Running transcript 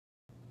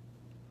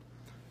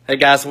Hey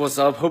guys, what's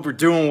up? Hope you're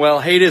doing well.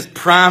 Hey, it is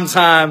prime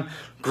time,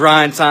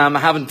 grind time. I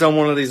haven't done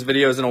one of these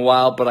videos in a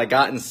while, but I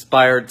got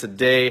inspired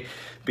today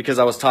because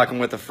I was talking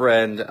with a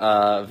friend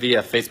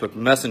via Facebook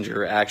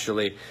Messenger,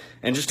 actually,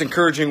 and just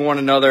encouraging one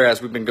another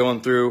as we've been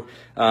going through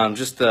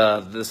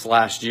this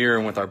last year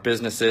and with our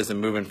businesses and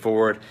moving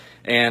forward.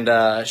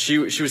 And she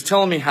was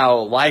telling me how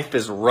life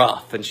is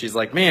rough, and she's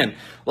like, man,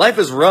 life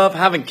is rough.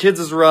 Having kids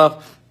is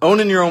rough.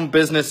 Owning your own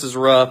business is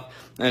rough.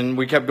 And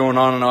we kept going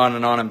on and on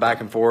and on and back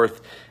and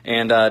forth,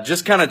 and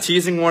just kind of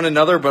teasing one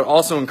another, but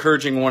also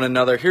encouraging one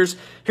another. Here's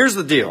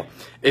the deal.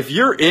 If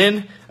you're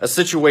in a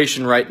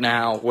situation right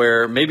now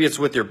where maybe it's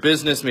with your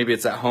business, maybe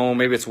it's at home,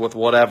 maybe it's with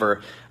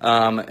whatever,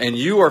 and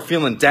you are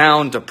feeling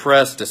down,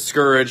 depressed,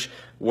 discouraged,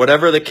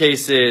 whatever the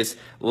case is,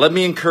 let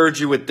me encourage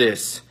you with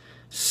this.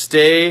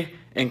 Stay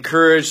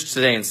encouraged,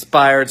 stay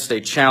inspired, stay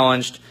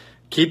challenged,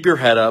 keep your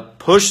head up,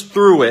 push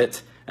through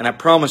it. And I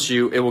promise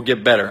you, it will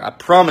get better. I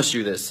promise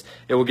you this,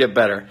 it will get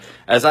better.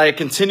 As I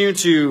continue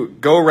to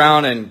go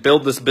around and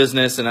build this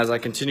business, and as I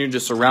continue to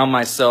surround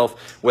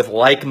myself with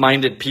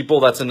like-minded people,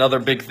 that's another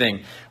big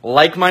thing.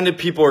 Like-minded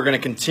people are going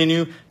to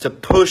continue to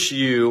push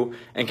you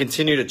and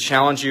continue to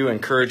challenge you,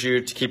 encourage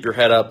you to keep your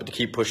head up and to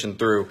keep pushing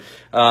through.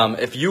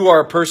 If you are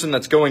a person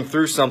that's going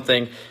through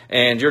something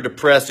and you're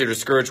depressed, you're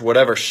discouraged,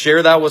 whatever,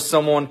 share that with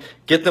someone,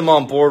 get them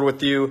on board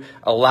with you,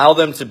 allow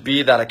them to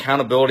be that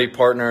accountability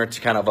partner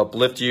to kind of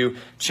uplift you,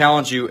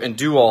 challenge you, and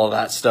do all of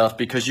that stuff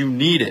because you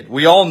need it.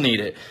 We all need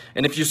it.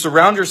 And if you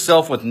surround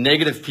yourself with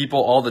negative people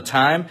all the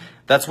time,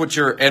 that's what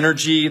your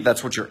energy,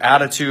 that's what your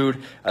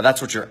attitude,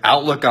 that's what your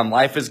outlook on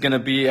life is going to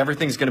be.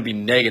 Everything's going to be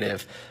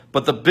negative.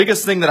 But the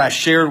biggest thing that I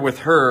shared with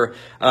her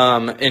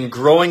in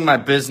growing my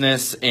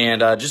business and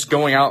just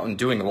going out and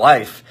doing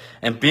life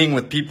and being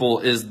with people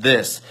is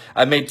this.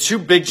 I made two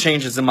big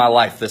changes in my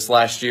life this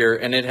last year,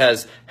 and it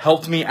has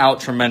helped me out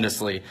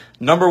tremendously.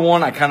 Number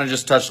one, I kind of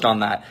just touched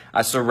on that.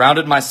 I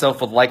surrounded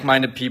myself with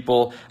like-minded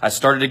people. I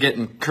started to get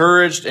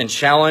encouraged and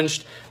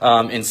challenged,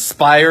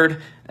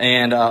 inspired,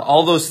 and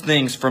all those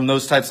things from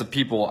those types of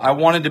people. I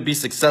wanted to be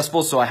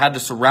successful, so I had to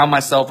surround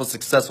myself with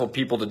successful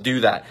people to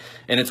do that.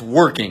 And it's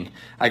working.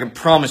 I can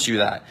promise you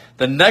that.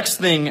 The next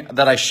thing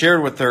that I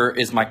shared with her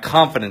is my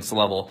confidence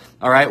level.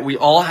 All right, we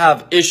all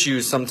have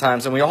issues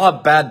sometimes, and we all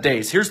have bad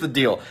days. Here's the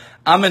deal.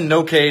 I'm in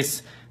no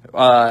case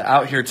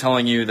out here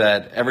telling you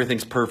that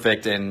everything's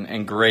perfect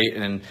and great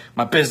and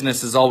my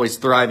business is always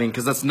thriving,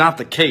 because that's not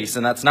the case,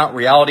 and that's not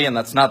reality, and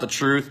that's not the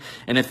truth.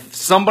 And if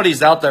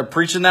somebody's out there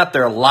preaching that,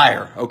 they're a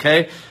liar,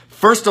 okay?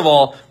 First of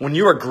all, when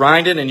you are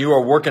grinding and you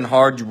are working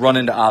hard, you run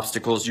into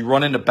obstacles, you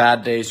run into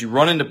bad days, you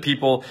run into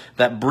people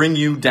that bring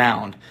you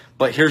down.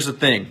 But here's the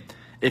thing.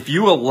 If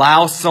you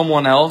allow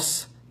someone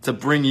else to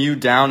bring you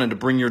down and to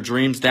bring your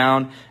dreams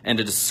down and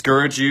to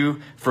discourage you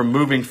from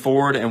moving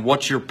forward and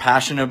what you're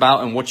passionate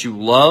about and what you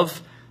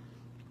love,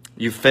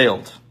 you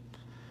failed.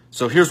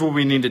 So here's what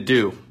we need to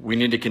do. We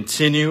need to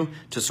continue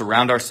to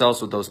surround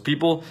ourselves with those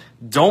people.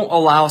 Don't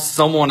allow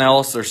someone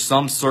else or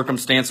some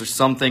circumstance or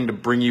something to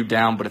bring you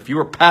down. But if you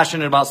are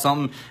passionate about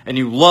something and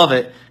you love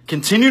it,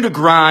 continue to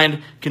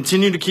grind,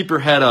 continue to keep your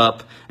head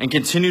up, and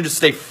continue to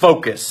stay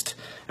focused.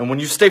 And when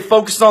you stay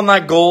focused on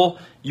that goal,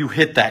 you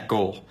hit that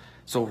goal.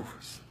 So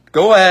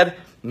go ahead,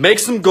 make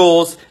some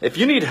goals. If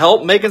you need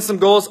help making some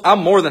goals, I'm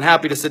more than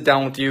happy to sit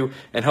down with you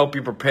and help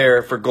you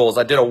prepare for goals.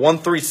 I did a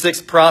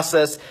 1-3-6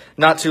 process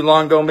not too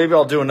long ago. Maybe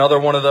I'll do another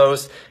one of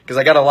those because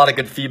I got a lot of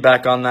good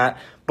feedback on that.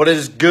 But it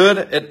is good.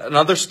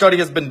 Another study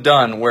has been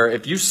done where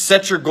if you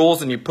set your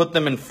goals and you put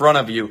them in front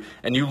of you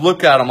and you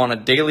look at them on a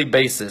daily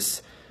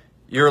basis,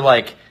 you're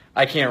like,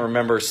 I can't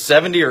remember,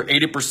 70 or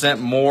 80%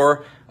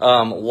 more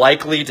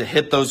likely to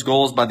hit those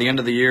goals by the end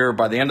of the year, or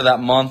by the end of that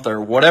month, or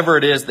whatever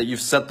it is that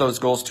you've set those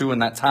goals to in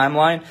that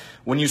timeline.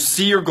 When you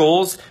see your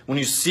goals, when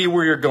you see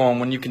where you're going,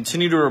 when you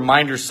continue to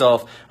remind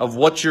yourself of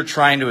what you're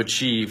trying to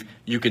achieve,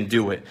 you can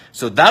do it.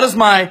 So that is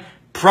my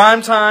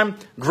prime time,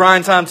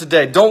 grind time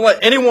today. Don't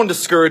let anyone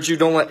discourage you.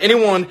 Don't let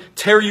anyone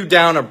tear you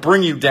down or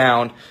bring you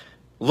down.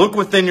 Look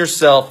within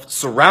yourself,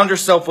 surround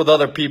yourself with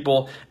other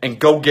people, and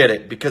go get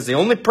it. Because the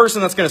only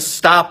person that's going to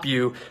stop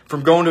you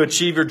from going to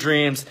achieve your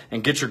dreams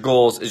and get your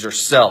goals is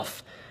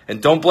yourself. And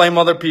don't blame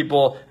other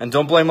people, and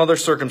don't blame other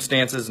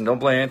circumstances, and don't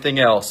blame anything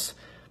else.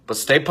 But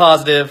stay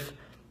positive,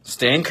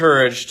 stay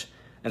encouraged,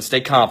 and stay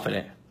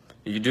confident.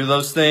 If you do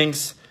those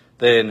things,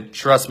 then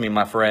trust me,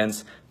 my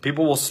friends,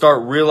 people will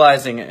start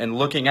realizing and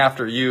looking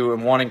after you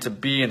and wanting to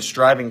be and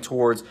striving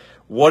towards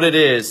what it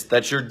is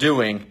that you're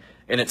doing.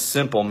 And it's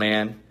simple,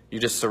 man. You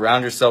just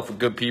surround yourself with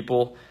good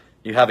people,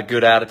 you have a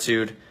good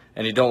attitude,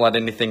 and you don't let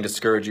anything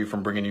discourage you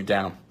from bringing you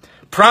down.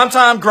 Prime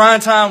time,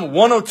 grind time,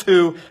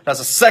 102. That's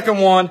the second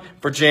one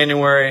for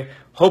January.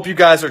 Hope you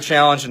guys are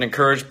challenged and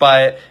encouraged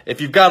by it.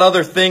 If you've got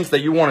other things that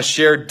you want to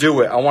share,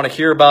 do it. I want to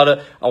hear about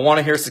it. I want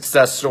to hear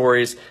success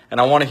stories, and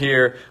I want to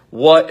hear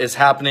what is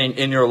happening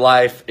in your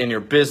life, in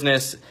your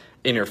business,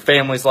 in your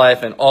family's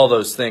life, and all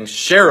those things.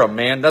 Share them,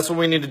 man. That's what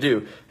we need to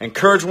do.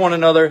 Encourage one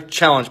another,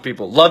 challenge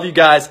people. Love you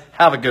guys.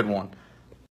 Have a good one.